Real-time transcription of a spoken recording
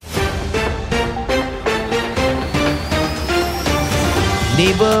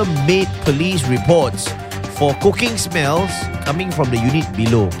Neighbour made police reports for cooking smells coming from the unit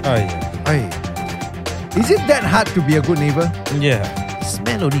below. Aye. Is it that hard to be a good neighbor? Yeah.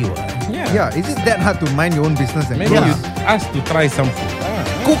 Smell only what? Yeah. Is it that hard to mind your own business and Maybe close? you ask to try some food.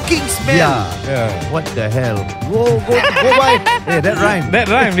 Cooking smell? Yeah. What the hell? Go buy. Hey, that rhyme. That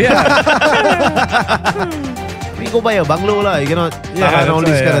rhyme, yeah. We go buy a bungalow lah. You cannot Yeah, tahan all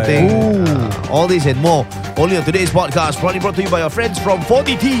that's this right, kind of yeah, thing. yeah. All this and more. Only on today's podcast, proudly brought to you by our friends from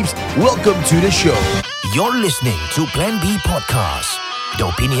 40 Thieves. Welcome to the show. You're listening to Plan B Podcast. The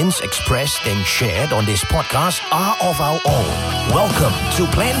opinions expressed and shared on this podcast are of our own. Welcome to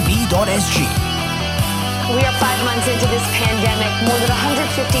planb.sg. We are 5 months into this pandemic. More than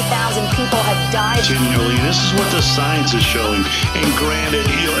 150,000 people have died. Continually, this is what the science is showing. And granted,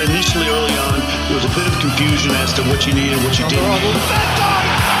 initially early on, there was a bit of confusion as to what you needed, what you didn't need.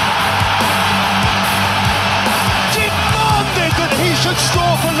 Demanded that he should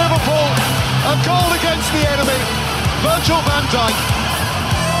score for Liverpool. A goal against the enemy. Virgil van Dijk.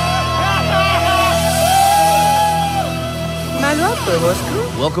 Malu apa, bosku?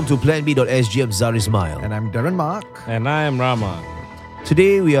 Welcome to planb.sg. I'm Zar Ismail. And I'm Darren Mark. And I am Rama.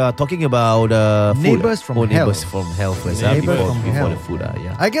 Today we are talking about food. Neighbours from Neighbours hell. from hell first. Neighbours Before from hell. the food.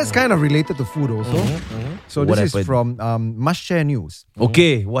 Yeah. I guess kind of related to food also. So What this is happened? from Must Share News.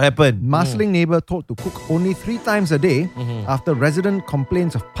 Okay, what happened? Marsiling neighbour told to cook only 3 times a day after resident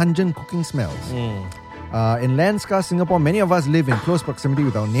complains of pungent cooking smells. In land-scarce Singapore, many of us live in close proximity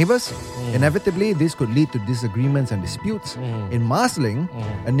with our neighbours. Inevitably, this could lead to disagreements and disputes. In Marsiling,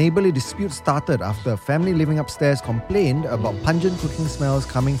 a neighbourly dispute started after a family living upstairs complained about pungent cooking smells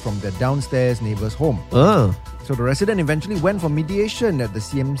coming from their downstairs neighbour's home. So the resident eventually went for mediation at the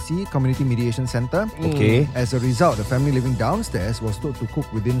CMC, Community Mediation Centre. Okay. As a result, the family living downstairs was told to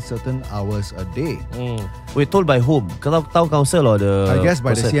cook within certain hours a day. We're told by whom? Town council or the I guess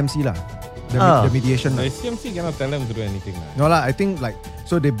by the person? CMC lah. The mediation. The CMC cannot tell them to do anything. No lah, I think like,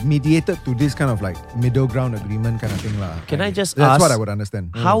 so they mediated to this kind of like middle ground agreement kind of thing lah. Can I just That's ask, what I would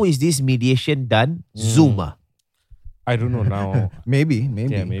understand. how is this mediation done? Zoom ah? I don't know now. Maybe.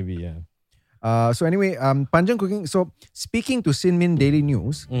 Yeah, maybe, yeah. So anyway, pungent cooking. So speaking to Sin Min Daily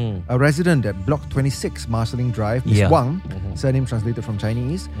News, a resident at Block 26 Marsiling Drive, Miss Yeah. Wang, surname translated from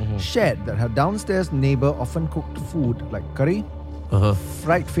Chinese, shared that her downstairs neighbour often cooked food like curry,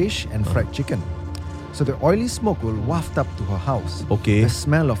 fried fish and fried chicken. So the oily smoke will waft up to her house. Okay. The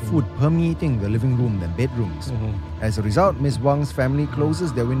smell of food permeating the living room and bedrooms. As a result, Miss Wang's family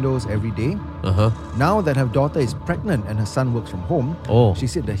closes their windows every day. Now that her daughter is pregnant and her son works from home, she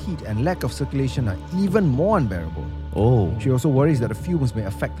said the heat and lack of circulation are even more unbearable. She also worries that the fumes may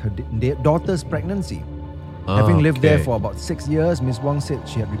affect her daughter's pregnancy. Having lived there for about 6 years, Miss Wang said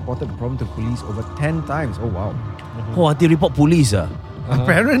she had reported the problem to police over 10 times. Oh wow. They report police ah?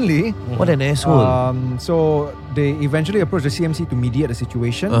 Apparently. What an asshole. So they eventually approached the CMC to mediate the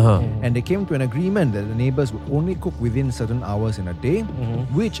situation, and they came to an agreement that the neighbours would only cook within certain hours in a day,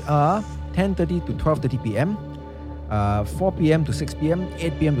 which are 10:30 to 12:30 p.m, 4 p.m. to 6 p.m,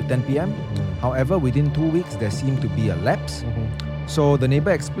 8 p.m. to 10 p.m. However, within 2 weeks, there seemed to be a lapse. So the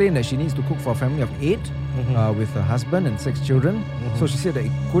neighbour explained that she needs to cook for a family of 8 with her husband and 6 children. So she said that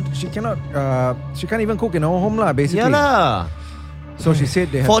she can't even cook in her own home lah, basically. Yeah lah. So she said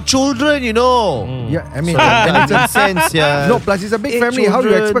they have... For children, you know. Yeah, I mean... That makes sense, yeah. No, plus it's a big 8 family. How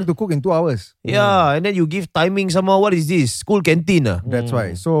do you children. expect to cook in 2 hours? Yeah, and then you give timing somehow. What is this? School canteen ah? That's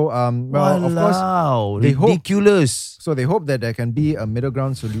why. So, well, of course... Walao, they hope- ridiculous. So they hope that there can be a middle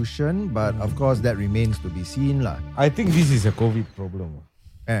ground solution, but of course that remains to be seen lah. I think this is a COVID problem.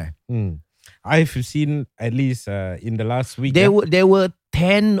 I've seen at least in the last week. There were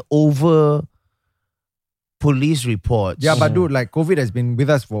 10 over police reports. Yeah, but dude, like COVID has been with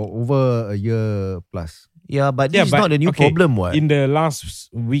us for over a year plus. Yeah, but this is not a new problem, what? In the last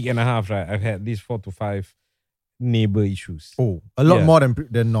week and a half, right, I've had these 4 to 5 neighbor issues. Oh, a lot more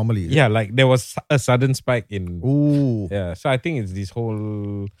than normally. Yeah, like there was a sudden spike in. Ooh. Yeah, so I think it's this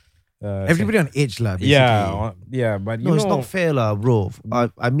whole. Everybody on edge lah, basically. Yeah, but you No, know, it's not fair lah, bro.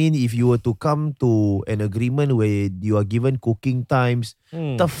 I mean, if you were to come to an agreement where you are given cooking times,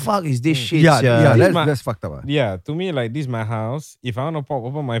 the fuck is this shit? Yeah, This that's fucked up. Yeah, to me, like this is my house. If I want to pop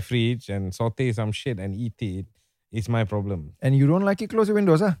open my fridge and saute some shit and eat it, it's my problem. And you don't like it, close your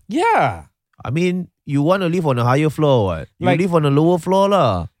windows, huh? Yeah. I mean, you want to live on a higher floor, what? You Like- live on a lower floor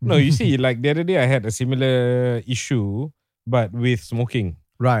lah. No, you see, like the other day I had a similar issue, but with smoking.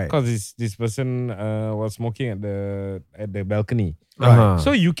 Right. Because this person was smoking at the balcony. Right.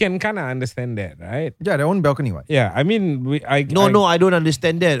 So you can kind of understand that, right? Yeah, their own balcony, what? Yeah, I mean, I don't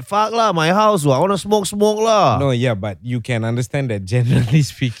understand that. Fuck lah, my house. I want to smoke lah. No, yeah, but you can understand that generally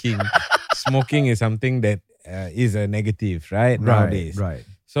speaking, smoking is something that is a negative, right? Nowadays. Right.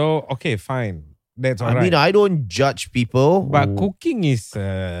 So, okay, fine. That's all I right. mean, I don't judge people. But cooking is...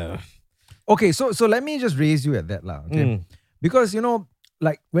 Okay, so let me just raise you at that lah. Okay, because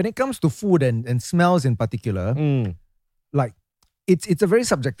like when it comes to food and smells in particular, like it's a very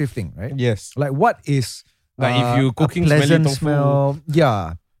subjective thing, right? Yes. Like what is Like if you cooking a pleasant smelly tofu. smell?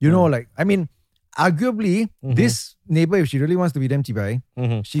 Yeah, like I mean, arguably this neighbor, if she really wants to be damn chibai,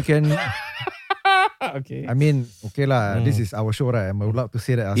 she can. Okay. I mean, okay lah. This is our show, right? I'm allowed to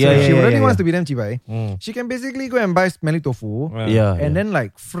say that. So Yeah, if she yeah, really yeah, wants to be damn chibai, she can basically go and buy smelly tofu. And then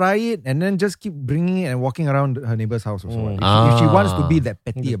like fry it and then just keep bringing it and walking around her neighbor's house or so. If she wants to be that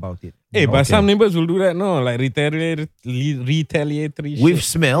petty about it. Hey, but some neighbors will do that, no? Like retaliatory with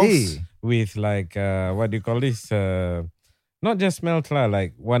shit. smells. Hey. With like, what do you call this? Not just smells lah.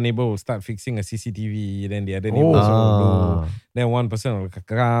 Like one neighbor will start fixing a CCTV, then the other neighbors will do. Then one person will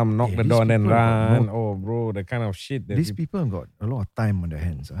come, knock the door and then run. Oh, bro, the kind of shit that These people got a lot of time on their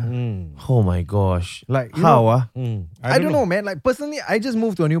hands. Oh my gosh. Like How? I don't know, man. Like personally, I just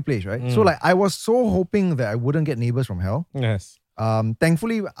moved to a new place, right? So like I was so hoping that I wouldn't get neighbors from hell. Yes.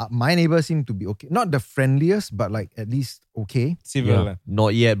 Thankfully, my neighbors seem to be okay. Not the friendliest, but like at least okay. Civil. lah.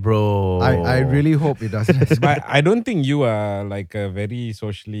 Not yet, bro. I really hope it doesn't. But I don't think you are like a very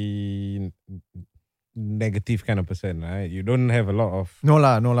socially negative kind of person, right? You don't have a lot of... No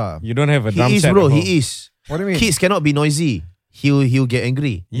lah. You don't have a drum He is, set bro. at home. He is. What do you mean? Kids cannot be noisy. He'll get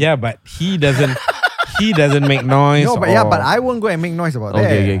angry. Yeah, but he doesn't... he doesn't make noise. No, but but I won't go and make noise about that.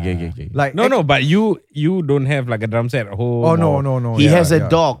 Okay. Like No, but you don't have like a drum set at home. Oh no. He has a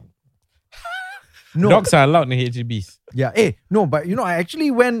dog. No. Dogs are allowed in HDBs. Yeah. No, but I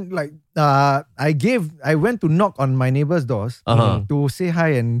actually went like I went to knock on my neighbor's doors to say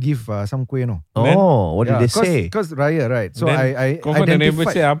hi and give some kueh, no. Oh, what did they say? Because Raya, right? So Then I confirm the neighbor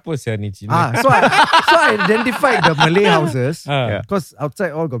say identified. apa sia ni Cina. So I identified the Malay houses Yeah. because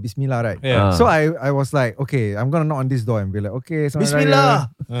outside all got Bismillah, right? Yeah. So I was like, okay, I'm gonna knock on this door and be like, okay, Selamat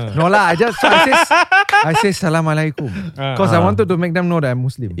Bismillah. Raya. No lah, I say Salam Alaikum because I wanted to make them know that I'm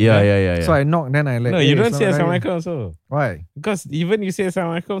Muslim. Yeah. So I knocked, then I like. No, you don't say Assalamualaikum also. Why? Because even you say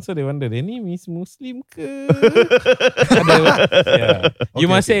Assalamualaikum, so they wonder, ini Miss Muslim ke? Yeah. You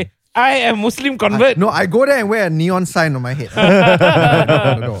must say, I am Muslim convert. No, I go there and wear a neon sign on my head.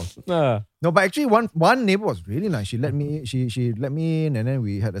 No, but actually one neighbor was really nice. She let me in and then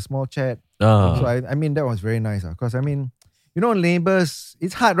we had a small chat. So I mean that was very nice. Because I mean, neighbors,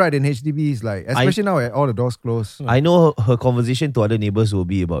 it's hard, right, in HDBs, like especially now all the doors closed. I know her conversation to other neighbors will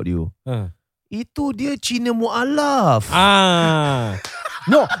be about you. Itu dia Cina mu'alaf.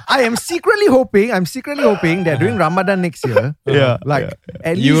 No, I'm secretly hoping that during Ramadan next year, at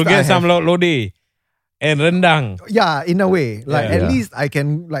least You will get I some have, lodeh and rendang. yeah, in a way, like Yeah. at least I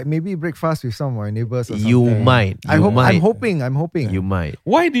can like maybe break fast with some of my neighbors. Or You something. might. I'm might. hoping. You might.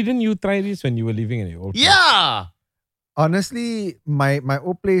 Why didn't you try this when you were living in your old place? Yeah. Honestly, my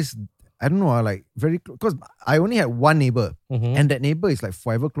old place, I don't know, like very close because I only had one neighbor, and that neighbor is like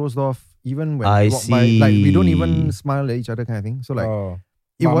forever closed off. Even when I we walk by, like we don't see. even smile at each other, kind of thing. So like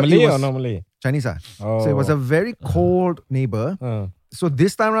It was Malay or not Malay? Chinese, Oh. So it was a very cold neighbor. So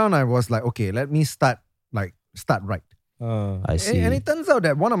this time around, I was like, okay, let me start right. I see. And it turns out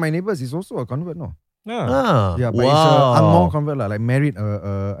that one of my neighbors is also a convert, no? Ah, Yeah, but it's a Angmoh convert, like married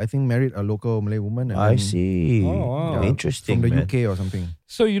I think married a local Malay woman. And I then see. Oh, wow. Interesting, from the man. UK or something.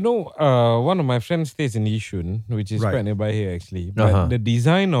 So one of my friends stays in Yishun, which is Right. quite nearby here actually. But the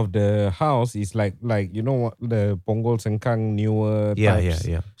design of the house is like what the Punggol Sengkang newer types.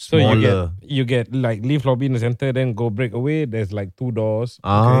 Yeah. So Smaller. you get like leave lobby in the center, then go break away. There's like 2 doors.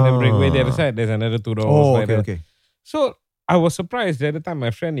 Ah. Then break away the other side. There's another 2 doors. Oh, like that. okay. So I was surprised the other time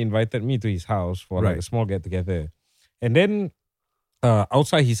my friend invited me to his house for like Right. a small get together, and then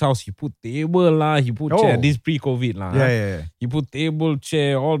outside his house he put table lah, he put chair. Oh. This pre-COVID lah. Yeah. He put table,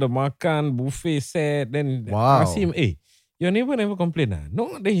 chair, all the makan, buffet set. Then Wow. ask him, hey, your neighbor never complain lah?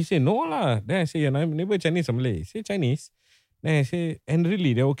 No. Then he said, no lah. Then I say, your neighbor Chinese or Malay? He say Chinese. Then I say, and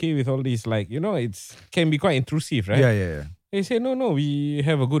really they're okay with all this, like, it's can be quite intrusive, right? Yeah. They say, no, we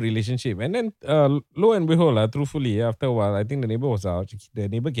have a good relationship. And then lo and behold, truthfully, after a while, I think the neighbor was out. The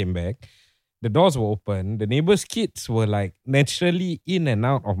neighbor came back. the doors were open. The neighbor's kids were like naturally in and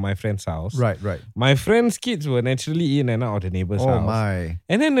out of my friend's house. Right. My friend's kids were naturally in and out of the neighbor's house. Oh my.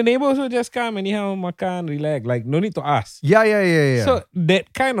 And then the neighbors will just come anyhow, makan, relax, like no need to ask. Yeah. So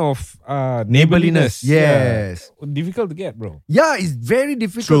that kind of neighborliness, yes. difficult to get, bro. Yeah, it's very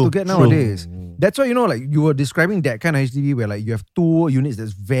difficult to get nowadays. That's why, like you were describing that kind of HDB where like you have 2 units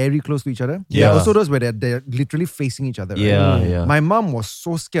that's very close to each other. Yeah. There are also those where they're literally facing each other. Right? Yeah. My mom was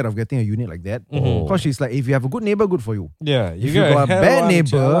so scared of getting a unit like that because she's like, if you have a good neighbor, good for you. Yeah. If you got a bad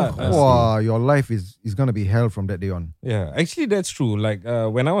neighbor, wow, your life is going to be hell from that day on. Yeah, actually that's true. Like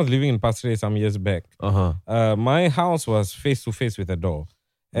when I was living in Pasir Ris some years back, my house was face to face with a door.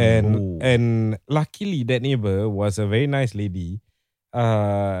 And luckily that neighbor was a very nice lady.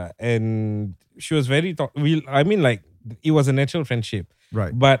 And she was very it was a natural friendship.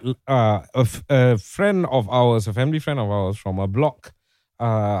 Right. But a friend of ours, a family friend of ours from a block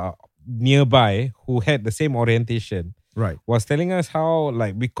nearby who had the same orientation, right, was telling us how,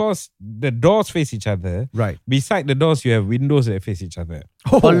 like, because the doors face each other, right, beside the doors you have windows that face each other.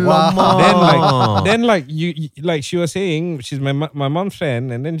 Oh, wow. Then you like she was saying, she's my mom's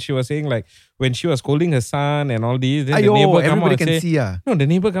friend, and then she was saying like when she was scolding her son and all these, then the neighbor come out and say, no, the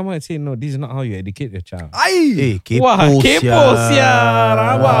neighbor come out and say, no, this is not how you educate your child. Kepo sia,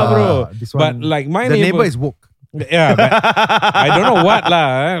 rabak, bro. But like my the neighbor is woke. Yeah, but I don't know what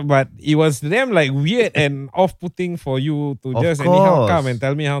lah, but it was damn like weird and off-putting for you to just anyhow come and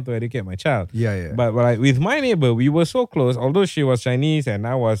tell me how to educate my child. Yeah. But like with my neighbor, we were so close, although she was Chinese and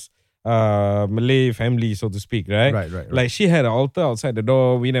I was Malay family, so to speak, right? Right. Like she had an altar outside the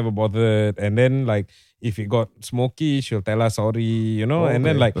door, we never bothered. And then like if it got smoky, she'll tell us sorry, you know. And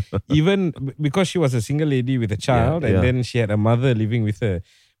then like even because she was a single lady with a child, and then she had a mother living with her.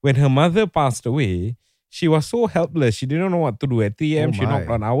 When her mother passed away, she was so helpless. She didn't know what to do. At 3 a.m., she knocked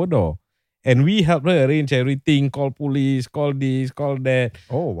on our door. And we helped her arrange everything, call police, call this, call that.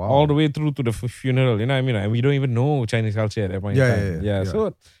 Oh, wow. All the way through to the funeral. You know what I mean? And we don't even know Chinese culture at that point in time. Yeah.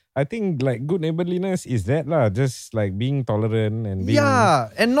 So I think like good neighborliness is that lah. Just like being tolerant and being... Yeah,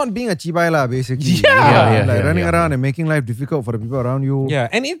 and not being a chibai lah, basically. Running around and making life difficult for the people around you. Yeah,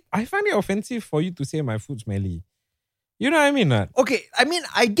 and I find it offensive for you to say my food's smelly. You know what I mean? Okay, I mean,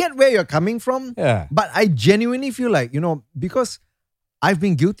 I get where you're coming from. Yeah. But I genuinely feel like, because I've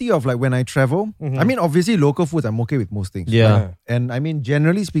been guilty of like when I travel. I mean, obviously local foods, I'm okay with most things. Yeah. Right? And I mean,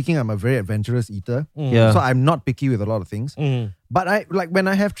 generally speaking, I'm a very adventurous eater. Yeah. So I'm not picky with a lot of things. But when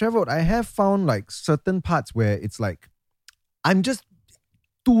I have traveled, I have found like certain parts where it's like, I'm just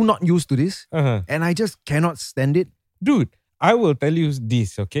too not used to this. And I just cannot stand it. Dude, I will tell you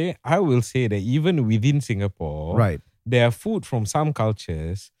this, okay? I will say that even within Singapore, right, there are food from some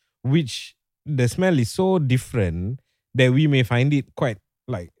cultures which the smell is so different that we may find it quite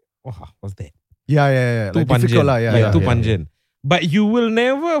like, what's that? Yeah. Too like pungent. Too pungent. But you will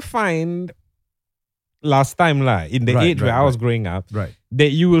never find last time in the age where I was growing up,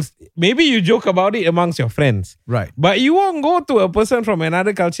 that you will, maybe you joke about it amongst your friends. Right. But you won't go to a person from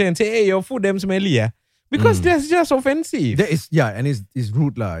another culture and say, hey, your food damn smelly, yeah. Because that's just offensive. That is, and it's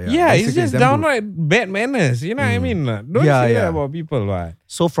rude lah. Yeah, it's just downright bad manners. You know what I mean? Don't say that about people. Right?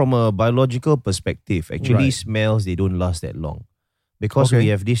 So from a biological perspective, actually smells, they don't last that long. Because we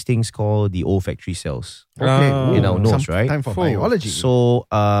have these things called the olfactory cells in our nose, right? Time for biology. So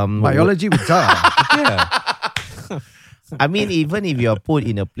biology with Zara. I mean, even if you're put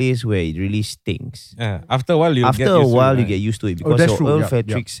in a place where it really stinks, after a while you get used to it because your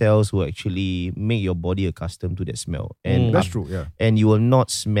olfactory Yep. cells will actually make your body accustomed to that smell. And that's true, yeah. And you will not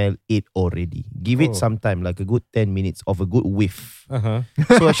smell it already. Give it some time, like a good 10 minutes of a good whiff.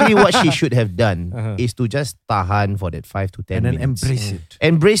 So actually what she should have done is to just tahan for that 5 to 10 and then minutes. embrace it.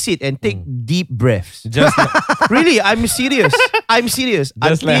 Embrace it and take deep breaths. Just Really, I'm serious.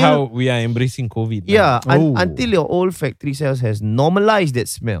 Just like how we are embracing COVID. Yeah, until your olfactory cells has normalized that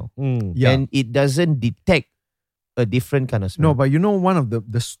smell. And it doesn't detect a different kind of smell. No, but one of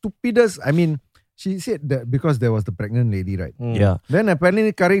the stupidest, I mean, she said that because there was the pregnant lady, right? Yeah. Then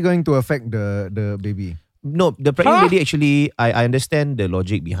apparently curry going to affect the baby. No, the pregnant lady actually, I understand the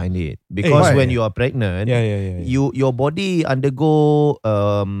logic behind it. Because when you are pregnant, your body undergo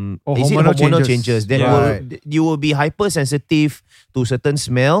hormonal changes. That you will be hypersensitive to certain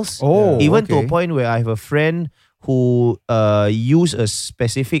smells. Even to a point where I have a friend who used a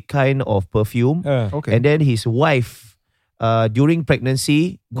specific kind of perfume. And then his wife, during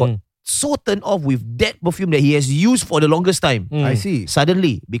pregnancy, got so turned off with that perfume that he has used for the longest time. I see.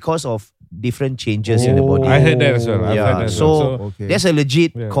 Suddenly, because of different changes in the body. I heard that as well. I've heard that as well. So that's a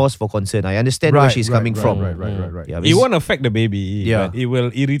legit cause for concern. I understand where she's coming from. Right. Yeah, it won't affect the baby, but it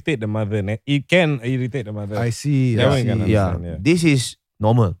will irritate the mother. It can irritate the mother. I see. This is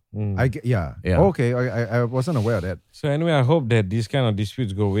normal. Okay, I wasn't aware of that. So anyway, I hope that these kind of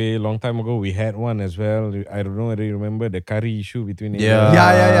disputes go away. Long time ago, we had one as well. I don't know whether you remember the curry issue between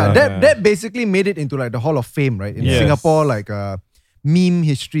That basically made it into like the Hall of Fame, right? In Singapore, like meme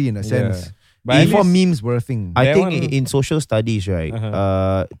history in a sense. But before memes were a thing. I think in social studies, right,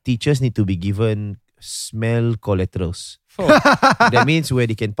 teachers need to be given smell collaterals. That means where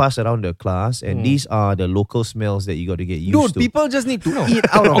they can pass around the class, and these are the local smells that you got to get used to. Dude, people just need to eat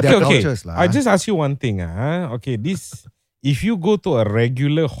out of their cultures. I just ask you one thing. Okay, if you go to a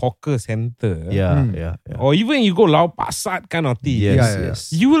regular hawker center, or even you go Lau Pasat kind of tea,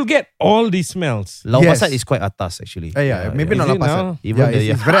 yes, you will get all these smells. Lau Pasat is quite atas actually. Maybe not Lau Pasat. Even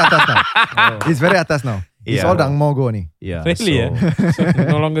it's very atas now. It's very atas now. It's all the Ang Mo go ni. Yeah, really? So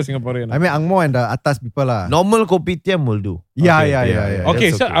no longer Singaporean. I mean Ang Mo and the atas people lah. Normal kopitiam will do. Yeah. Okay,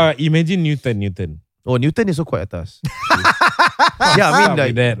 so imagine Newton. Oh, Newton is also quite atas. I mean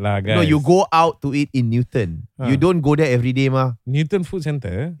like that lah, guys. No, you go out to eat in Newton. You don't go there every day, ma. Newton Food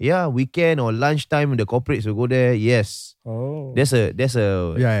Center. Yeah, weekend or lunchtime, the corporates will go there. Yes. Oh. That's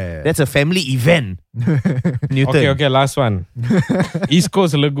a family event. Newton. Okay, last one. East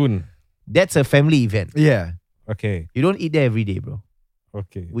Coast Lagoon. That's a family event. Yeah. Okay. You don't eat there every day, bro.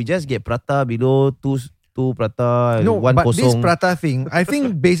 Okay. We just get prata below, two prata, one but kosong. This prata thing, I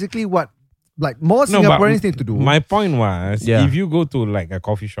think basically what like more Singaporeans need to do. My point was, if you go to like a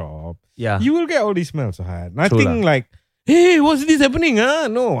coffee shop, you will get all these smells. Nothing like, hey, what's this happening?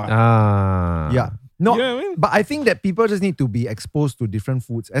 No. Yeah. No, you know what I mean? But I think that people just need to be exposed to different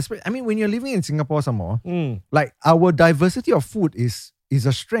foods. I mean, when you're living in Singapore some more, like our diversity of food is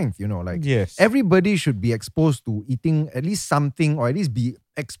a strength, you know. Like everybody should be exposed to eating at least something, or at least be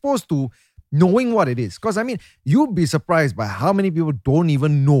exposed to knowing what it is. Because I mean, you'd be surprised by how many people don't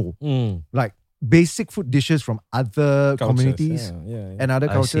even know like basic food dishes from other communities and other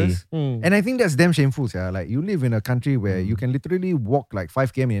cultures. And I think that's damn shameful. Like you live in a country where you can literally walk like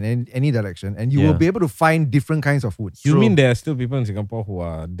 5 km in any direction, and you will be able to find different kinds of food. You mean there are still people in Singapore who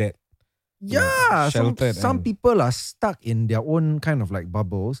are dead? Yeah, some people are stuck in their own kind of like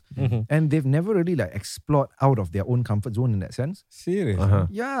bubbles, and they've never really like explored out of their own comfort zone in that sense. Serious?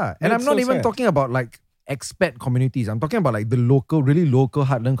 Yeah, and I'm not even talking about like expat communities. I'm talking about like the local, really local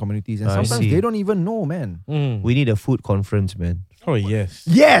heartland communities, and sometimes they don't even know, man. We need a food conference, man. Oh yes.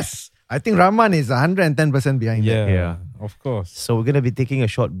 Yes! I think Rahman is 110% behind that. Yeah, of course. So we're going to be taking a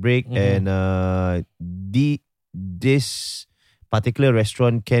short break, and this particular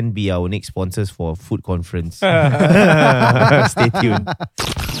restaurant can be our next sponsors for food conference. Stay tuned.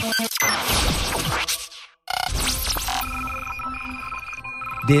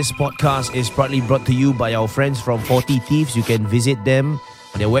 This podcast is proudly brought to you by our friends from 40 Thieves. You can visit them.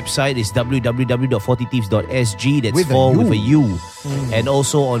 Their website is www.40thieves.sg. That's with 4 with a U. And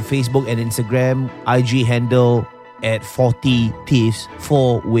also on Facebook and Instagram, IG handle at 40 Thieves,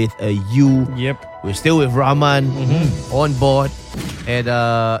 4 with a U. Yep. We're still with Rahman on board. And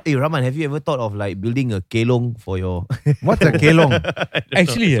hey Rahman, have you ever thought of like building a kelong for your... What's a kelong?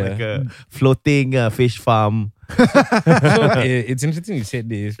 Actually, it's like a floating fish farm. So it's interesting you said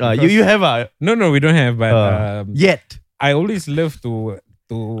this. You have No, we don't have. But yet. I always love to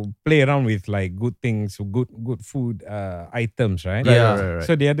play around with like good things, good food items, right? Right.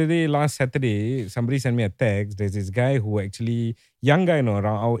 So the other day, last Saturday, somebody sent me a text. There's this guy who actually, young guy, around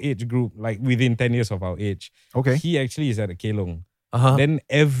our age group, like within 10 years of our age. Okay. He actually is at a kelong. Then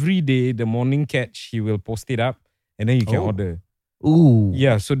every day, the morning catch, he will post it up, and then you can order. Ooh.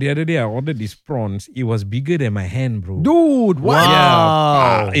 Yeah, so the other day I ordered these prawns. It was bigger than my hand, bro. Dude, what?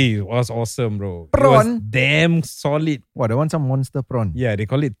 Yeah. It was awesome, bro. Prawn? It was damn solid. What, they want some monster prawn? Yeah, they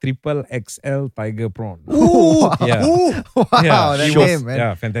call it triple XL tiger prawn. Ooh. Yeah. Wow, that name, man.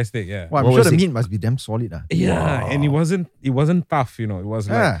 Yeah, fantastic. Yeah. Well, I'm sure the meat must be damn solid. Yeah, and it wasn't tough, you know. It was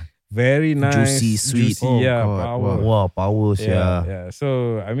like very nice, juicy, sweet. Power. Powers. Yeah.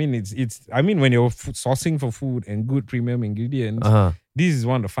 So I mean, it's when you're sourcing for food and good premium ingredients, this is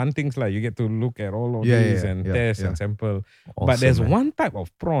one of the fun things. Like you get to look at all of these and test and sample. Awesome, but there's one type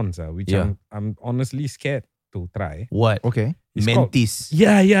of prawns which I'm honestly scared to try. What? Okay. It's Mantis.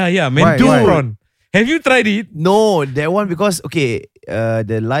 Called, Mantis prawn. Have you tried it? No, that one because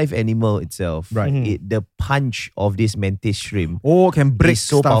the live animal itself, right? The punch of this mantis shrimp, can break is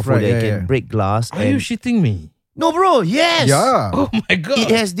so stuff, powerful right? that it can break glass. Are you shitting me? No, bro. Yes. Yeah. Oh my god.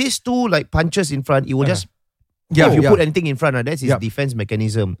 It has these two like punches in front. It will just If you put anything in front, that's his defense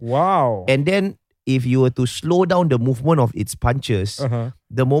mechanism. Wow. And then if you were to slow down the movement of its punches,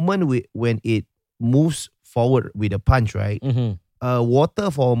 the moment when it moves forward with a punch, right?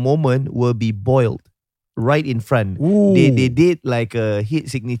 Water for a moment will be boiled right in front. They did like a heat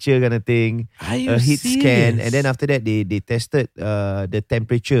signature kind of thing, a heat scan, and then after that they tested the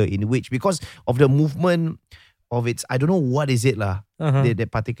temperature in which, because of the movement of its, I don't know what is it lah. The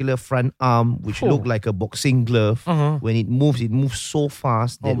particular front arm, which looked like a boxing glove, when it moves so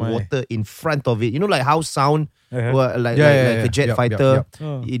fast that water in front of it, you know, like how sound, like a jet fighter,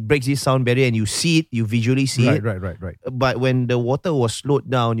 it breaks this sound barrier and you see it, you visually see it. Right. But when the water was slowed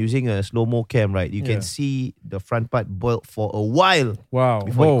down using a slow-mo cam, right, you can see the front part boiled for a while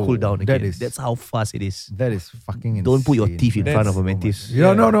before it cooled down again. That's how fast it is. That is fucking insane. Don't put your teeth in front of a mantis.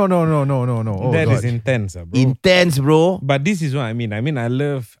 No. That is intense, bro. Intense, bro. But this is what I mean. I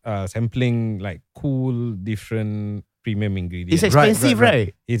love sampling like cool, different premium ingredients. It's expensive,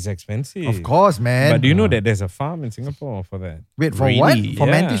 right? It's expensive. Of course, man. But do you know that there's a farm in Singapore for that? Wait, for what? For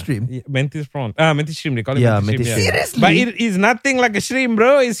mantis shrimp? Mantis prawn. Mantis shrimp. They call it mantis shrimp. Seriously? But it is nothing like a shrimp,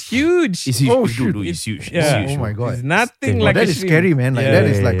 bro. It's huge. It's huge. Oh, shit. It's huge. Yeah. It's huge. Oh my god. It's nothing like that a is shrimp. scary, man. Like that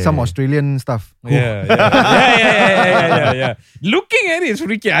is like some Australian stuff. Yeah. Looking at it is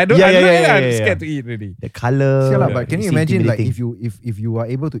freaky. I'm scared to eat really. The color. But can you imagine, like, if you are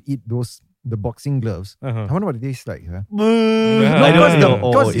able to eat the boxing gloves? I wonder what it tastes like. Huh? I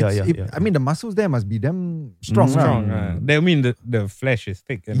mean, the muscles there must be damn strong. I mean, the flesh is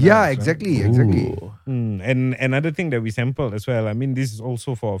thick. Exactly. And another thing that we sampled as well, I mean, this is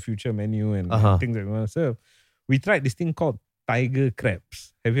also for our future menu and things that we want to serve. We tried this thing called tiger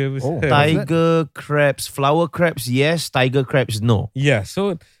crabs. Have you ever heard tiger crabs? Flower crabs, yes. Tiger crabs, no. Yeah,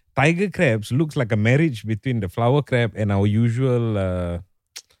 so tiger crabs looks like a marriage between the flower crab and our usual...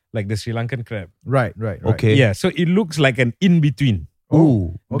 like the Sri Lankan crab. Right. Okay. Yeah, so it looks like an in-between.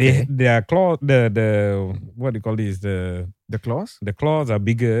 Oh, okay. Their claw, the what do you call this? The claws? The claws are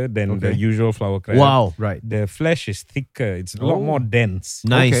bigger than the usual flower crab. Wow. Right. The flesh is thicker. It's a lot more dense.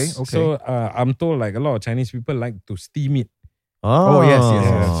 Nice. Okay. So I'm told like a lot of Chinese people like to steam it. Oh,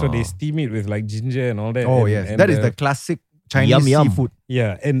 yes. So they steam it with like ginger and all that. Oh, yes. That is the classic Chinese seafood.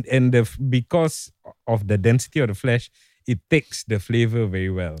 Yeah, and because of the density of the flesh, it takes the flavor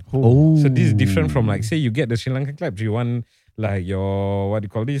very well. Oh. So this is different from like, say you get the Sri Lankan crabs, you want like your, what do you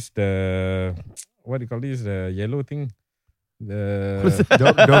call this? The yellow thing? The roe, is it?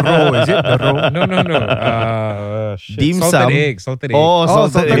 The roe? No. Dim sum. Salted egg. Oh,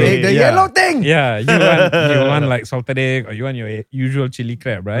 salted egg. The yellow thing. Yeah, you want like salted egg, or you want your usual chili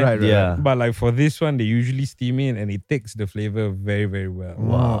crab, right? Right. Yeah. But like for this one, they usually steam it and it takes the flavor very, very well.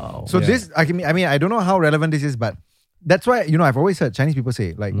 Wow. So this, I mean, I don't know how relevant this is, but that's why, I've always heard Chinese people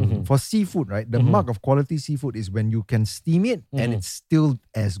say, like, for seafood, right? The mark of quality seafood is when you can steam it and it's still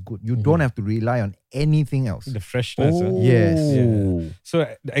as good. You don't have to rely on anything else. The freshness. Yes. Yeah. So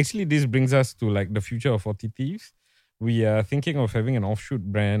actually, this brings us to like the future of 40 Thieves. We are thinking of having an offshoot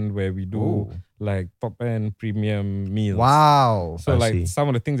brand where we do like top-end premium meals. Wow. So like some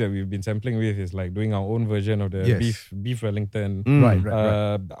of the things that we've been sampling with is like doing our own version of the beef Wellington. Right.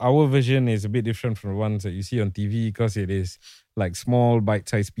 Our version is a bit different from the ones that you see on TV because it is like small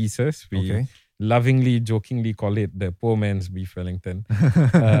bite-sized pieces. We lovingly, jokingly call it the poor man's beef Wellington.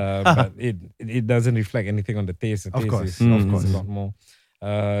 But it doesn't reflect anything on the taste. The taste is a lot more.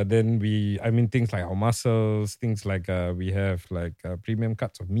 Then things like our mussels, things like we have like premium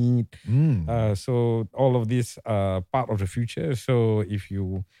cuts of meat. So all of these are part of the future. So if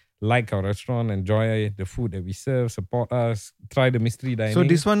you like our restaurant, enjoy the food that we serve, support us, try the mystery dining. So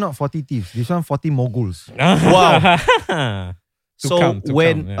this one not 40 Thieves, this one 40 Moguls. Wow.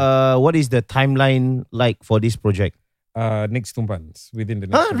 What is the timeline like for this project? Next 2 months, within the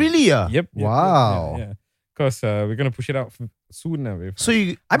next 2 months. Really? Yep. Wow. Yeah. Because we're going to push it out soon now. So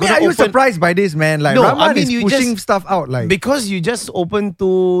are you surprised by this, man? Like, Rahman is pushing stuff out. Like, because you just opened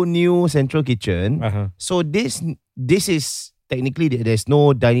 2 new central kitchen. So this is technically, there's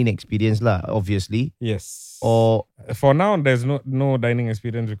no dining experience lah, obviously. Yes. Or for now, there's no dining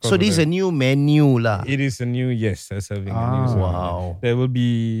experience. Because so this is a new menu lah. It is a new serving menu. So wow. There will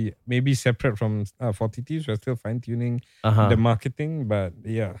be maybe separate from 40 Thieves. We're still fine-tuning the marketing. But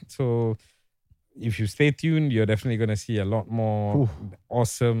yeah, so if you stay tuned, you're definitely going to see a lot more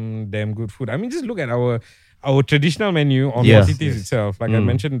awesome, damn good food. I mean, just look at our traditional menu on 40 Thieves itself. Like I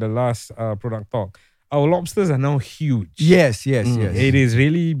mentioned in the last product talk, our lobsters are now huge. Yes. It is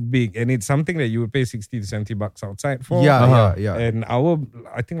really big, and it's something that you would pay 60 to 70 bucks outside for. Yeah. And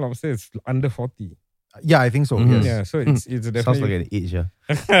I think lobster is under 40. Yeah, I think so. Yes. Yeah, so it's definitely sounds like an age.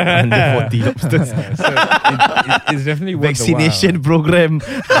 Under 40 lobsters. So it's definitely worth vaccination the while. program.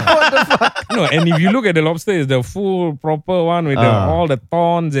 What the fuck? No, and if you look at the lobster, it's the full proper one with all the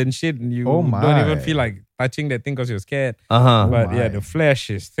thorns and shit. And you don't even feel like touching that thing because you're scared. But the flesh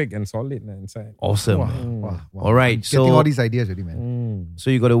is thick and solid inside. Awesome. Wow. All right. So getting all these ideas already, man. So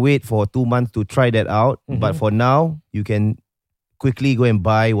you got to wait for 2 months to try that out. But for now, you can quickly go and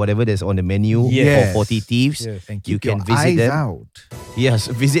buy whatever that's on the menu for 40 Thieves. Yes. And you keep can your visit eyes them. out. Yes,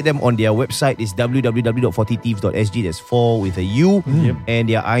 visit them on their website. It's www.40thieves.sg. That's 4 with a U. And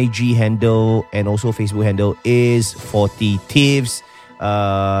their IG handle and also Facebook handle is 40 Thieves.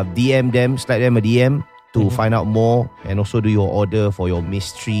 DM them, slide them a DM to find out more and also do your order for your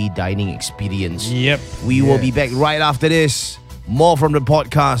mystery dining experience. Yep. We will be back right after this. More from the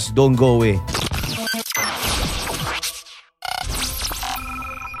podcast. Don't go away.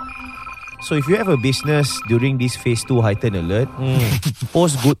 So if you have a business during this phase 2 heightened alert,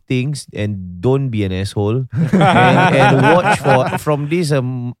 post good things and don't be an asshole. and watch from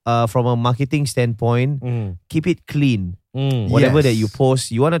a marketing standpoint, keep it clean. Whatever that you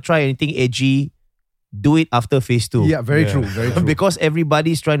post, you want to try anything edgy, do it after phase 2. Yeah, very true. Very true. Because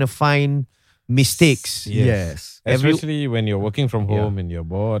everybody's trying to find mistakes. Yes. Especially when you're working from home and you're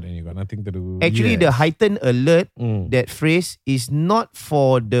bored and you got nothing to do. Actually, the heightened alert, that phrase is not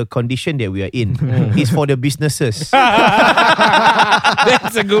for the condition that we are in. It's for the businesses.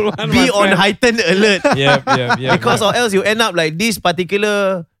 That's a good one. Be on heightened alert. Yep. Because or else you end up like this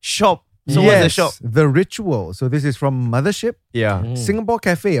particular shop. So what's the shop? The Ritual. So this is from Mothership. Yeah. Singapore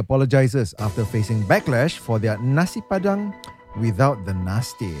Cafe apologizes after facing backlash for their nasi padang without the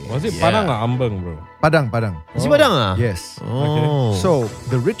nasty. Was it Padang or Ambeng, bro? Padang. Is it Padang? Yes. Oh. So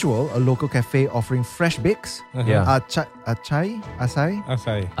The Ritual, a local cafe offering fresh bakes, acai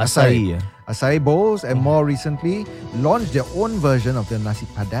bowls, and more recently launched their own version of the nasi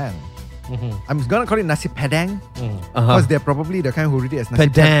padang. I'm gonna call it nasi padang because they're probably the kind who read it as nasi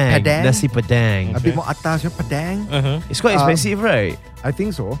padang. Nasi padang. A bit more atas, padang. It's quite expensive, right? I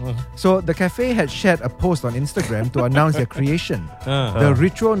think so. So the cafe had shared a post on Instagram to announce their creation, the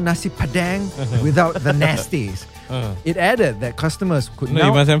Ritual Nasi Padang without the nasties. It added that customers could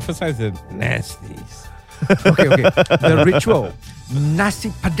you must emphasize the nasties. Okay. The Ritual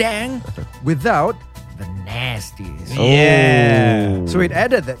Nasi Padang without the nasties. Yeah. So it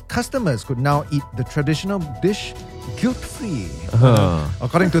added that customers could now eat the traditional dish guilt-free.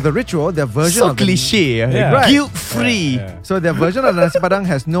 According to The Ritual, their version of cliche. Right. Guilt-free. So their version of the nasi padang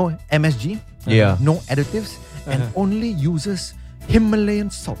has no MSG, no additives, and only uses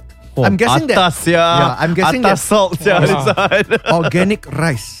Himalayan salt. I'm guessing I'm guessing atas salt. Organic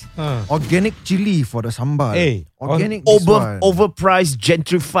rice, organic chili for the sambal, organic overpriced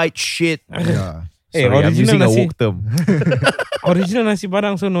gentrified shit. Yeah. Sorry, I'm using a woke term. Original nasi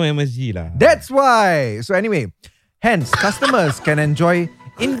padang, so no MSG lah. That's why. So anyway, hence customers can enjoy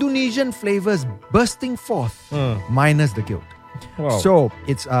Indonesian flavors bursting forth, minus the guilt. Wow. So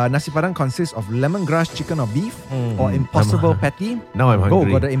it's nasi padang consists of lemongrass chicken or beef or impossible patty. Now I'm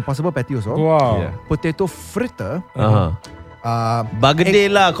hungry. Got the impossible patty also. Wow. Yeah. Potato fritter.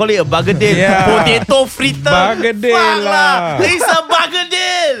 Bagadel lah. Call it a bagadel. Potato fritter. Bagadel lah. It's a bagadel.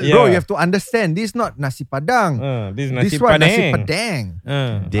 Bro, you have to understand, this is not nasi padang. This is nasi one padang. nasi padang.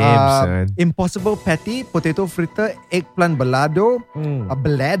 Damn, son. Impossible patty, potato fritter, eggplant balado,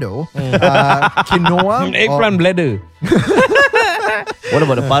 quinoa. Eggplant bladder. What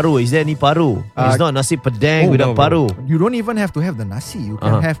about the paru? Is there any paru? It's not nasi padang without paru. You don't even have to have the nasi. You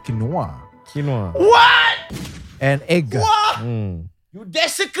can have quinoa. What? And egg. What? You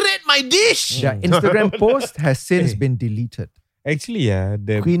desecrate my dish. Their Instagram post has since been deleted. Actually,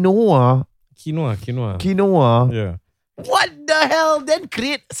 the Quinoa. Yeah. What the hell? Then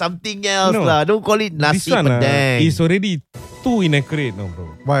create something else lah. Don't call it nasi padang. It's already too inaccurate, no, bro.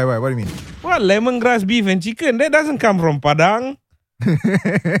 Why? What do you mean? What, lemongrass beef and chicken? That doesn't come from Padang.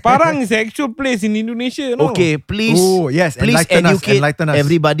 Padang is the actual place in Indonesia, no? Okay, please. Oh, yes. Please Enlighten educate us.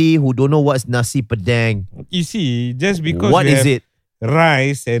 everybody who don't know what's nasi padang. You see, just because What you is have it?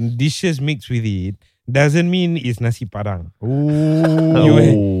 rice and dishes mixed with it doesn't mean it's nasi padang.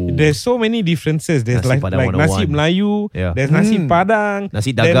 There's so many differences. There's Nasi like Padang nasi 101. Melayu, there's nasi padang,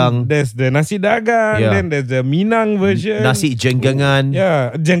 Nasi dagang. then there's the nasi dagang, then there's the Minang version. Nasi jenggangan.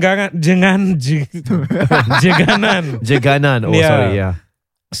 Yeah, jeganan. Jeganan. Oh, sorry, yeah.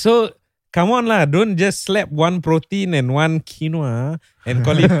 So, come on lah. Don't just slap one protein and one quinoa and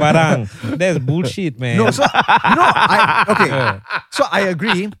call it parang. That's bullshit, man. So I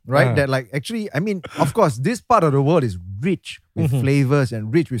agree, right? That like actually, I mean, of course, this part of the world is rich with flavors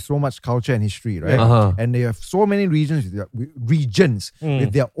and rich with so much culture and history, right? And they have so many regions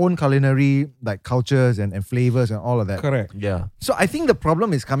with their own culinary like cultures and flavors and all of that. Correct. Yeah. So I think the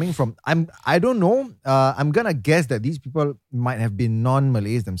problem is coming from I don't know. I'm gonna guess that these people might have been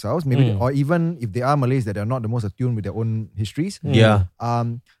non-Malays themselves, maybe, or even if they are Malays, that they're not the most attuned with their own histories. Yeah.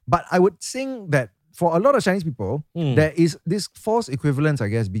 But I would think that for a lot of Chinese people, there is this false equivalence, I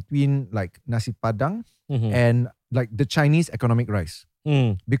guess, between like nasi padang and like the Chinese economic rice.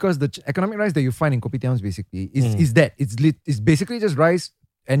 Because the economic rice that you find in kopitiams basically is that it's basically just rice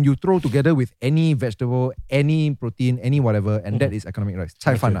and you throw together with any vegetable, any protein, any whatever, and that is economic rice.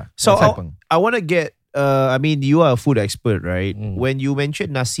 Cai fan lah. So I want to get. I mean, you are a food expert, right? When you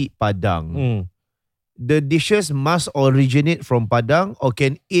mention nasi padang, the dishes must originate from Padang, or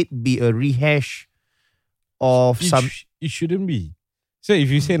can it be a rehash of some? It shouldn't be. So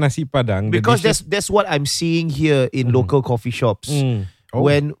if you say nasi padang, because that's what I'm seeing here in local coffee shops.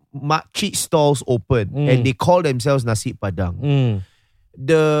 When makcik stalls open and they call themselves nasi padang.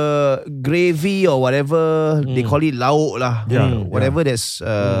 The gravy or whatever they call it lauk lah, whatever that's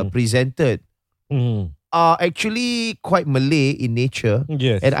presented are actually quite Malay in nature.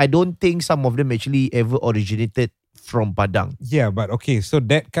 Yes. And I don't think some of them actually ever originated from Padang. Yeah, but okay, so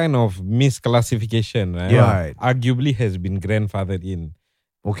that kind of misclassification, right? Arguably has been grandfathered in.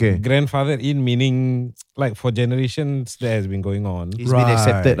 Okay. Grandfathered in meaning like for generations that has been going on. It's been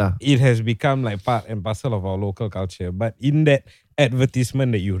accepted lah. It has become like part and parcel of our local culture. But in that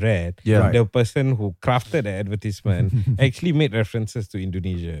advertisement that you read, the person who crafted the advertisement actually made references to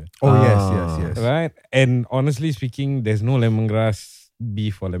Indonesia. Oh yes. Right? And honestly speaking, there's no lemongrass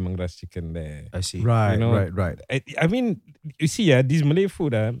beef or lemongrass chicken there. I see. Right, You know, right. I mean, you see, this Malay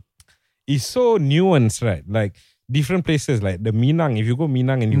food is so nuanced, right? Like different places, like the Minang. If you go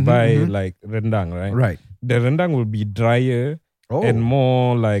Minang and you buy like rendang, right? Right. The rendang will be drier and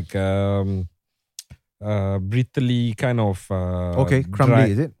more like brittly kind of crumbly, dry,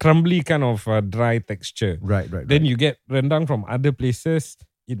 is it? Crumbly kind of dry texture. Right. Then you get rendang from other places.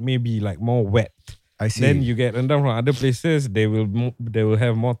 It may be like more wet. I see. Then you get rendang from other places. They will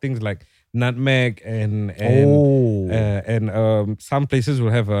have more things like nutmeg and some places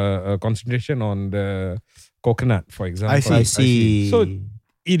will have a concentration on the coconut, for example. I see. So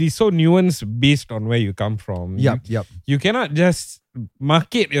it is so nuanced based on where you come from. Yep. You cannot just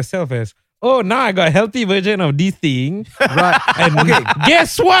market yourself as, oh, now I got a healthy version of this thing. Right. And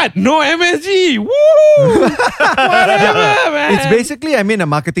guess what? No MSG. Woo! Whatever, man. It's basically, I mean, a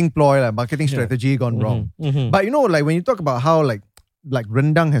marketing ploy, like marketing strategy gone wrong. But you know, like when you talk about how like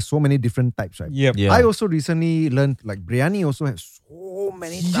rendang has so many different types, right? Yep. Yeah. I also recently learned like biryani also has so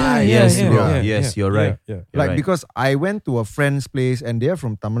many types. Yes, you're right. Yeah. Like right. because I went to a friend's place and they're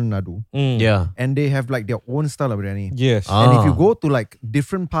from Tamil Nadu. Yeah. And they have like their own style of biryani. Yes. And if you go to like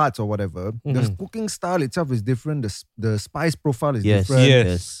different parts or whatever, the cooking style itself is different. The spice profile is different.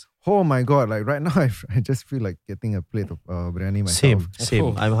 Yes. Oh my God, like right now I just feel like getting a plate of biryani myself. Same.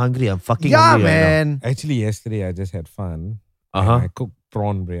 Oh. I'm hungry. I'm fucking Yeah, hungry man. Actually, yesterday I just had fun. Right now. And I cooked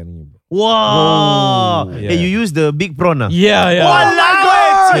prawn biryani. Wow. Yeah. Hey, you use the big prawn. Yeah.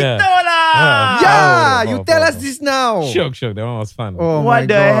 Yeah, you tell us this now. Sure. That one was fun. Oh What my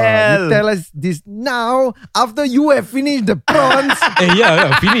the God. hell? You tell us this now after you have finished the prawns.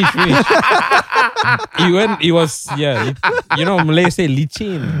 Finish. It was Malay say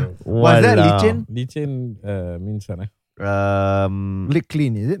licin. Was that licin? Licin means what? Lick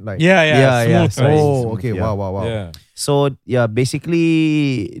clean, is it? Like Yeah. Smooth. Right? Oh, okay. Yeah. Wow. Yeah. So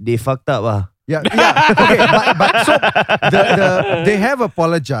basically they fucked up. Yeah. Okay, but so they have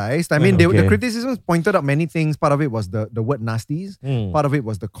apologized. I mean, the criticisms pointed out many things. Part of it was the word nasties. Part of it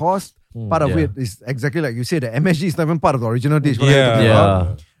was the cost. Part of it is exactly like you said. The MSG is not even part of the original dish.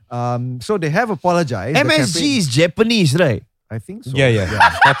 So they have apologized. MSG is Japanese, right? I think so. Yeah.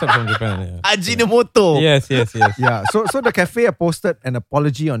 Started from Japan. Yeah. Ajinomoto. Yes. Yeah. So the cafe posted an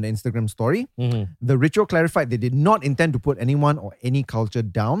apology on the Instagram story. The ritual clarified they did not intend to put anyone or any culture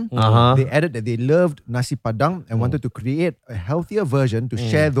down. They added that they loved nasi padang and wanted to create a healthier version to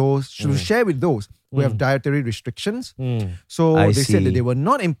share with those who have dietary restrictions. So they said that they were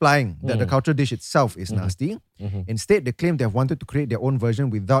not implying that the culture dish itself is nasty. Instead, they claimed they have wanted to create their own version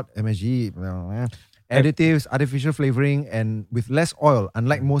without MSG. Additives, artificial flavoring, and with less oil,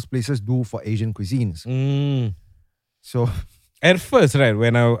 unlike most places do for Asian cuisines. So, at first, right,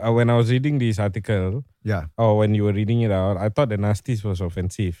 when I was reading this article, or when you were reading it out, I thought the nasties was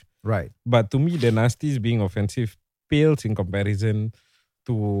offensive. Right. But to me, the nasties being offensive pales in comparison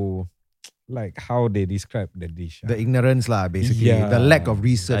to like how they describe the dish. The ignorance lah, basically. Yeah. The lack of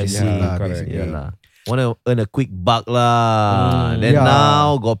research. I see. Correct. Basically. Yeah lah. Want to earn a quick buck lah. Then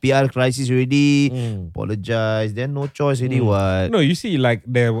now got PR crisis already. Apologize. Then no choice already. What? No, you see, like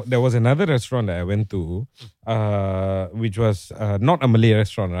there was another restaurant that I went to, which was not a Malay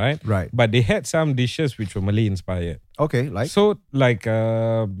restaurant, right? Right. But they had some dishes which were Malay inspired. Okay, like? So like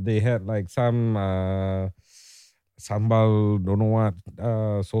they had like some sambal, don't know what.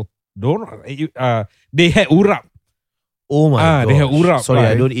 They had urap. Oh my god. They have urap. Sorry, I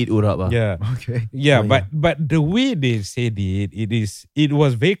right? don't eat urap. Yeah. Okay. Yeah, but the way they said it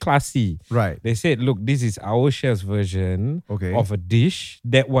was very classy. Right. They said, look, this is our chef's version Okay. of a dish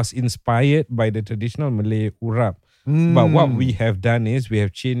that was inspired by the traditional Malay urap. But what we have done is we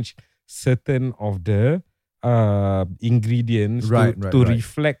have changed certain of the ingredients Right, to right.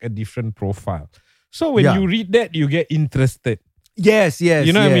 reflect a different profile. So when Yeah. you read that, you get interested. Yes.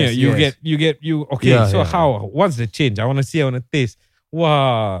 You know what I mean? yes. You get okay, Yeah, so yeah. how? What's the change? I want to see, I want to taste.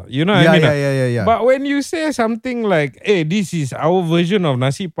 Wow. You know what Yeah, I mean? yeah. But when you say something like, hey, this is our version of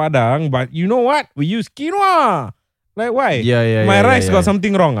nasi padang, but you know what? We use quinoa. Like why? Yeah, My yeah, rice yeah. got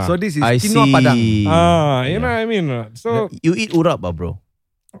something wrong. So this is I quinoa see. padang. You know what I mean? So You eat urap, bro?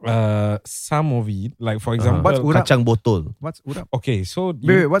 some of it, like for example, What's urap? Kacang botol. What's urap? okay, so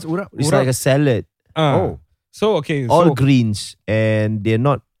Wait, what's urap? It's like a salad. so okay, All so greens, and they're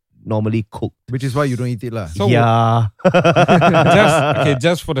not normally cooked. Which is why you don't eat it lah. So- yeah.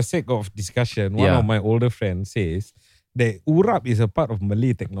 just for the sake of discussion, one Yeah. of my older friends says that urap is a part of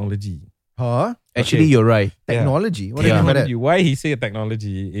Malay technology. Huh? Actually, you're right. Technology? What do you Yeah. mean by that? Technology. Why he say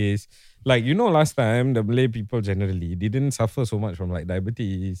technology is like, you know, last time the Malay people generally didn't suffer so much from like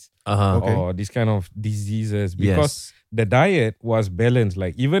diabetes Okay. or these kind of diseases because Yes. the diet was balanced.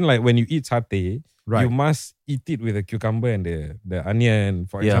 Like even like when you eat satay, Right. you must eat it with the cucumber and the onion,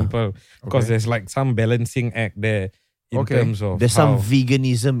 for Yeah. example, because Okay. there's like some balancing act there in Okay. terms of There's some how-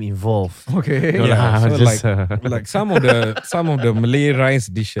 veganism involved. Okay. No lah, so just, like some of the Malay rice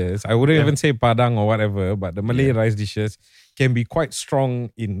dishes, I wouldn't even say padang or whatever, but the Malay rice dishes can be quite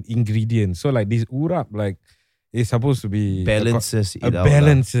strong in ingredients. So like this urap, like is supposed to be Balances it out.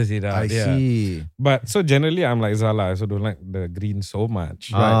 balances it out. I yeah. see. But so generally, I'm like Zala. I also don't like the green so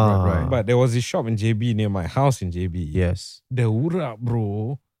much. Right. But there was this shop in JB near my house in JB. Yes. The urap,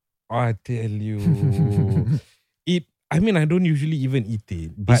 bro. I tell you, I mean, I don't usually even eat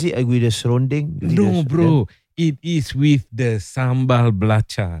it. But Is it with the serunding? You eat no, the- bro. It is with the sambal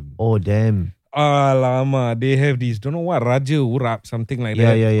belacan. Oh, damn. Alamak, they have this, don't know what, Raja Urap, something like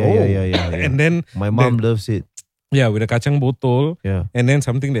that. Yeah. And then, My mom loves it. yeah, with a kacang botol, Yeah. and then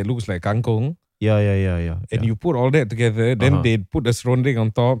something that looks like kangkong. Yeah. And you put all that together, then they put the serunding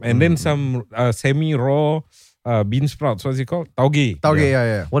on top, and then some semi-raw bean sprouts. What's it called? Tauge. Okay,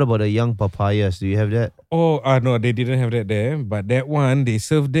 yeah. What about the young papayas? Do you have that? Oh, no, they didn't have that there. But that one, they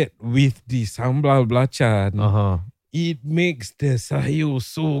served that with the sambal belacan. It makes the sayur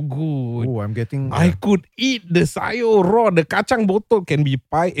so good. Oh, I'm getting... I could eat the sayur raw. The kacang botol can be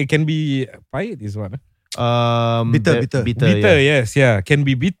pie. It can be pie. Is what? Bitter. Bitter, yes, yeah. Can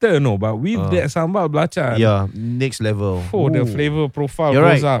be bitter, no. But with that sambal belacan, Yeah, next level. oh, the flavor profile You're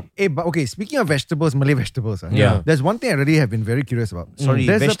goes right. up. But okay, speaking of vegetables, Malay vegetables. Yeah. There's one thing I really have been very curious about. Sorry,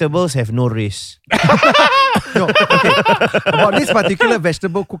 There's vegetables have no race. No, okay. About this particular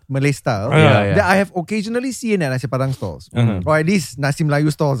vegetable cooked Malay style Yeah. that I have occasionally seen at nasi padang stalls. Or at least nasi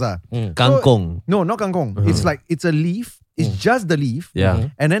Melayu stalls. Kangkong. No, not kangkong. It's like, it's a leaf. It's just the leaf. Yeah.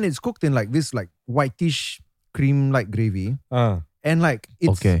 And then it's cooked in like this like whitish cream-like gravy. And like,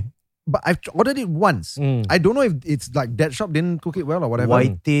 it's... Okay. But I've ordered it once. I don't know if it's like that shop didn't cook it well or whatever.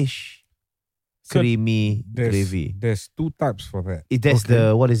 Whitish, So creamy gravy. There's two types for that. That's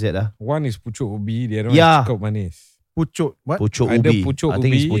the, what is it? One is pucuk ubi, the other Yeah. one is cukup manis. Pucuk. What? Pucuk Either ubi. pucuk I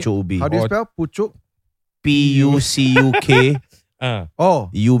think it's ubi pucuk ubi. How do you spell pucuk? Pucuk Oh,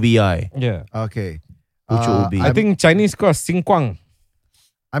 ubi. Yeah. okay. Pucuk ubi. I think Chinese called singkwang.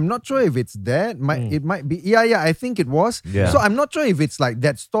 I'm not sure if it's that. It might be. Yeah, I think it was. Yeah. So I'm not sure if it's like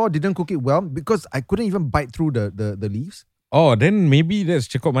that store didn't cook it well because I couldn't even bite through the leaves. Oh, then maybe that's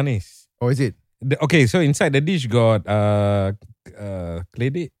cukup manis. Or is it? Okay, so inside the dish got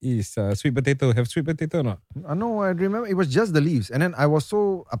kledik is sweet potato. Have sweet potato or not? No, I remember it was just the leaves. And then I was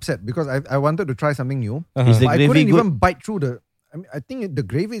so upset because I wanted to try something new. Is the But I gravy couldn't good? even bite through the... I think the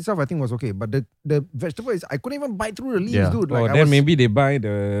gravy itself I think was okay. But the vegetable is... I couldn't even bite through the leaves, Yeah. dude. Oh, Like, I then was- maybe they buy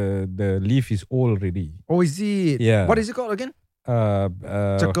the leaf is old already. Oh, is it? Yeah. What is it called again? Uh,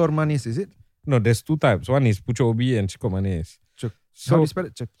 Cakor manis, is it? no, there's two types. One is pucuk ubi and cukup manis. So, how do you spell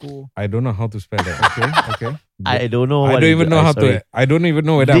it? Ceko. I don't know how to spell that. Okay. I don't know. I don't even know how to. I don't even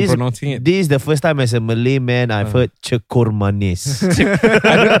know whether I'm pronouncing it. This is the first time as a Malay man I've heard cekor manis. Okay.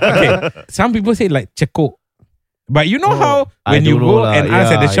 Some people say like cekok. But you know how when you go and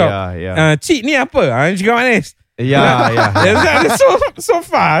ask at the shop, cik ni apa? Cekor manis. Yeah. It's so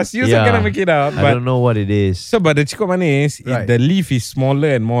fast. You also cannot make it out. I don't know what it is. So, but the cekor manis, the leaf is smaller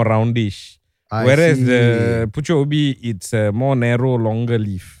and more roundish. Whereas the pucuk ubi, it's a more narrow, longer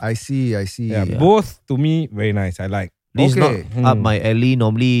leaf. I see. Yeah, both to me very nice. I like. This is not up my alley.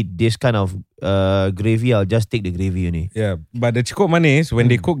 Normally, this kind of gravy, I'll just take the gravy only. Yeah, but the cekor manis, when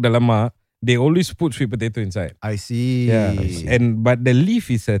they cook the lemak, they always put sweet potato inside. I see. Yeah, but the leaf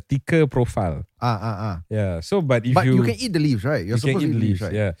is a thicker profile. Yeah. So, but you can eat the leaves, right? You're supposed to eat the leaves,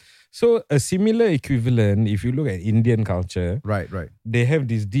 right? Yeah. So a similar equivalent, if you look at Indian culture, right, they have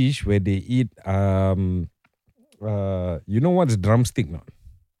this dish where they eat. You know what's drumstick? No?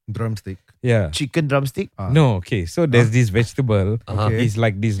 Drumstick. Yeah. Chicken drumstick? No. Okay. So there's this vegetable. It's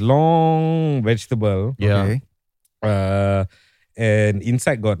like this long vegetable. Yeah. Okay. And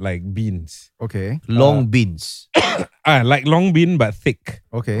inside got like beans. Okay. Long beans. Like long bean but thick.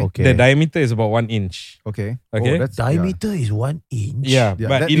 Okay. The diameter is about 1 inch. Okay. Okay. That's, diameter is 1 inch. Yeah,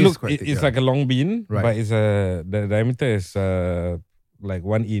 but it's like a long bean, right. but the diameter is like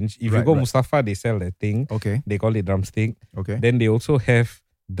 1 inch. If you go Mustafa, they sell that thing. Okay. They call it drumstick. Okay. Then they also have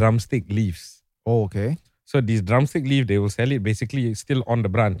drumstick leaves. Oh, okay. So this drumstick leaf, they will sell it basically still on the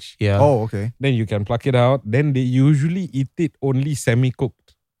branch. Yeah. Oh, okay. Then you can pluck it out. Then they usually eat it only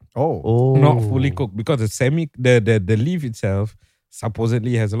semi-cooked. Oh. Not fully cooked, because the leaf itself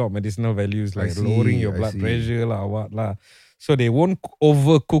supposedly has a lot of medicinal values, like lowering your blood pressure or what lah. So they won't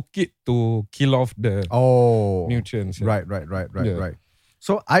overcook it to kill off the nutrients. Yeah. Right.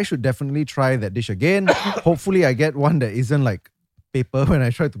 So I should definitely try that dish again. Hopefully I get one that isn't like paper when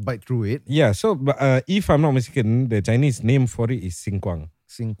I try to bite through it. Yeah, so if I'm not mistaken, the Chinese name for it is singkwang.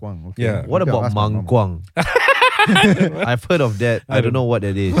 Singkwang, okay. Yeah. What about mangkwang? I've heard of that. I don't know what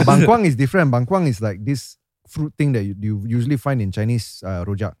that is. Bangkwang is different. Bangkwang is like this fruit thing that you usually find in Chinese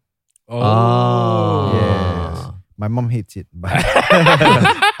rojak. Oh. Yes. My mom hates it, but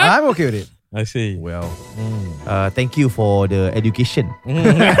I'm okay with it. I see. Well, thank you for the education.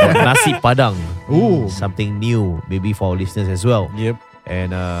 Nasi Padang. Ooh. Something new, maybe for our listeners as well. Yep.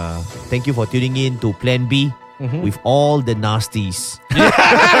 And thank you for tuning in to Plan B with all the nasties.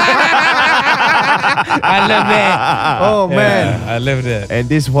 I love that. Oh, man. I love that. And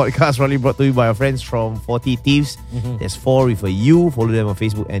this podcast probably brought to you by our friends from 40 Thieves. There's 4 with a U. Follow them on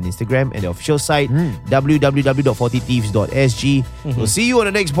Facebook and Instagram, and their official site, www.40thieves.sg. We'll see you on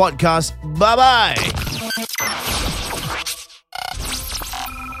the next podcast. Bye-bye.